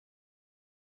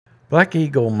Black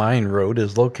Eagle Mine Road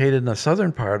is located in the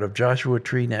southern part of Joshua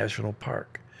Tree National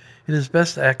Park. It is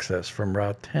best accessed from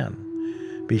Route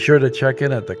 10. Be sure to check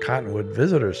in at the Cottonwood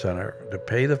Visitor Center to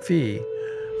pay the fee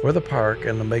for the park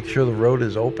and to make sure the road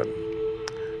is open.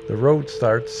 The road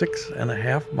starts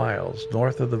 6.5 miles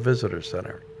north of the Visitor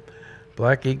Center.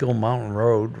 Black Eagle Mountain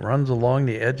Road runs along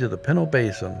the edge of the Pinto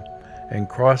Basin and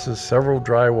crosses several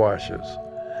dry washes,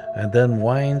 and then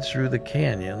winds through the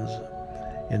canyons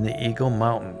in the Eagle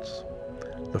Mountains.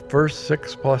 The first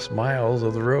 6+ miles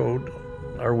of the road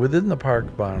are within the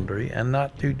park boundary and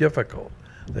not too difficult.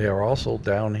 They are also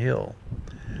downhill.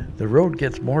 The road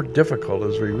gets more difficult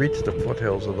as we reach the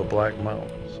foothills of the Black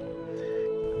Mountains.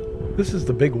 This is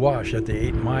the Big Wash at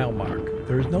the 8-mile mark.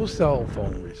 There is no cell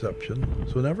phone reception,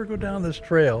 so never go down this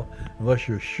trail unless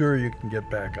you're sure you can get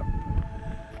back up.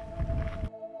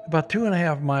 About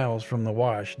 2.5 miles from the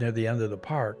wash, near the end of the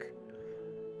park,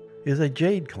 is a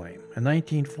jade claim. In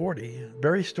 1940,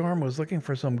 Barry Storm was looking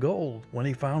for some gold when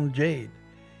he found jade.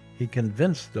 He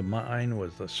convinced the mine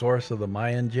was the source of the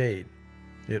Mayan jade.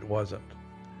 It wasn't.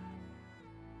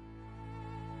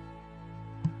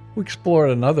 We explored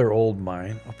another old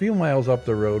mine a few miles up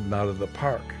the road and out of the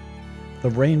park, the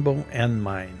Rainbow End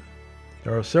Mine.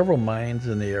 There are several mines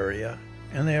in the area,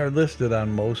 and they are listed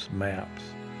on most maps.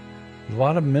 There's a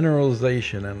lot of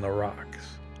mineralization in the rocks.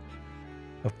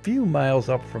 A few miles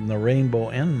up from the Rainbow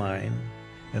End Mine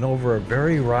and over a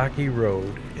very rocky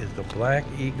road is the Black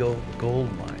Eagle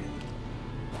Gold Mine.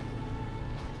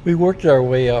 We worked our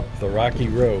way up the rocky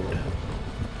road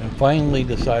and finally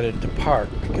decided to park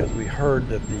because we heard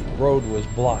that the road was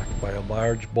blocked by a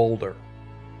large boulder.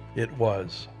 It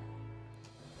was.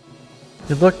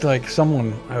 It looked like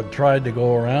someone had tried to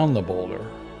go around the boulder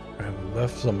and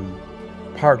left some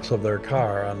parts of their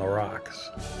car on the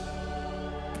rocks.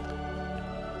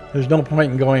 There's no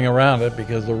point in going around it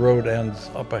because the road ends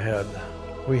up ahead.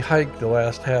 We hiked the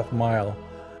last half mile.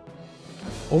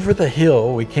 Over the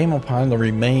hill, we came upon the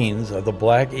remains of the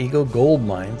Black Eagle Gold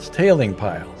Mine's tailing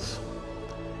piles.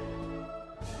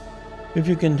 If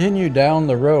you continue down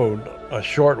the road a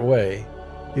short way,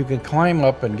 you can climb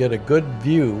up and get a good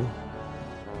view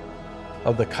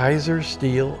of the Kaiser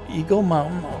Steel Eagle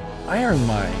Mountain Iron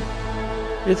Mine.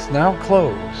 It's now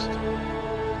closed.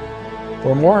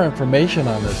 For more information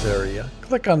on this area,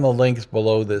 click on the links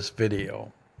below this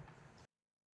video.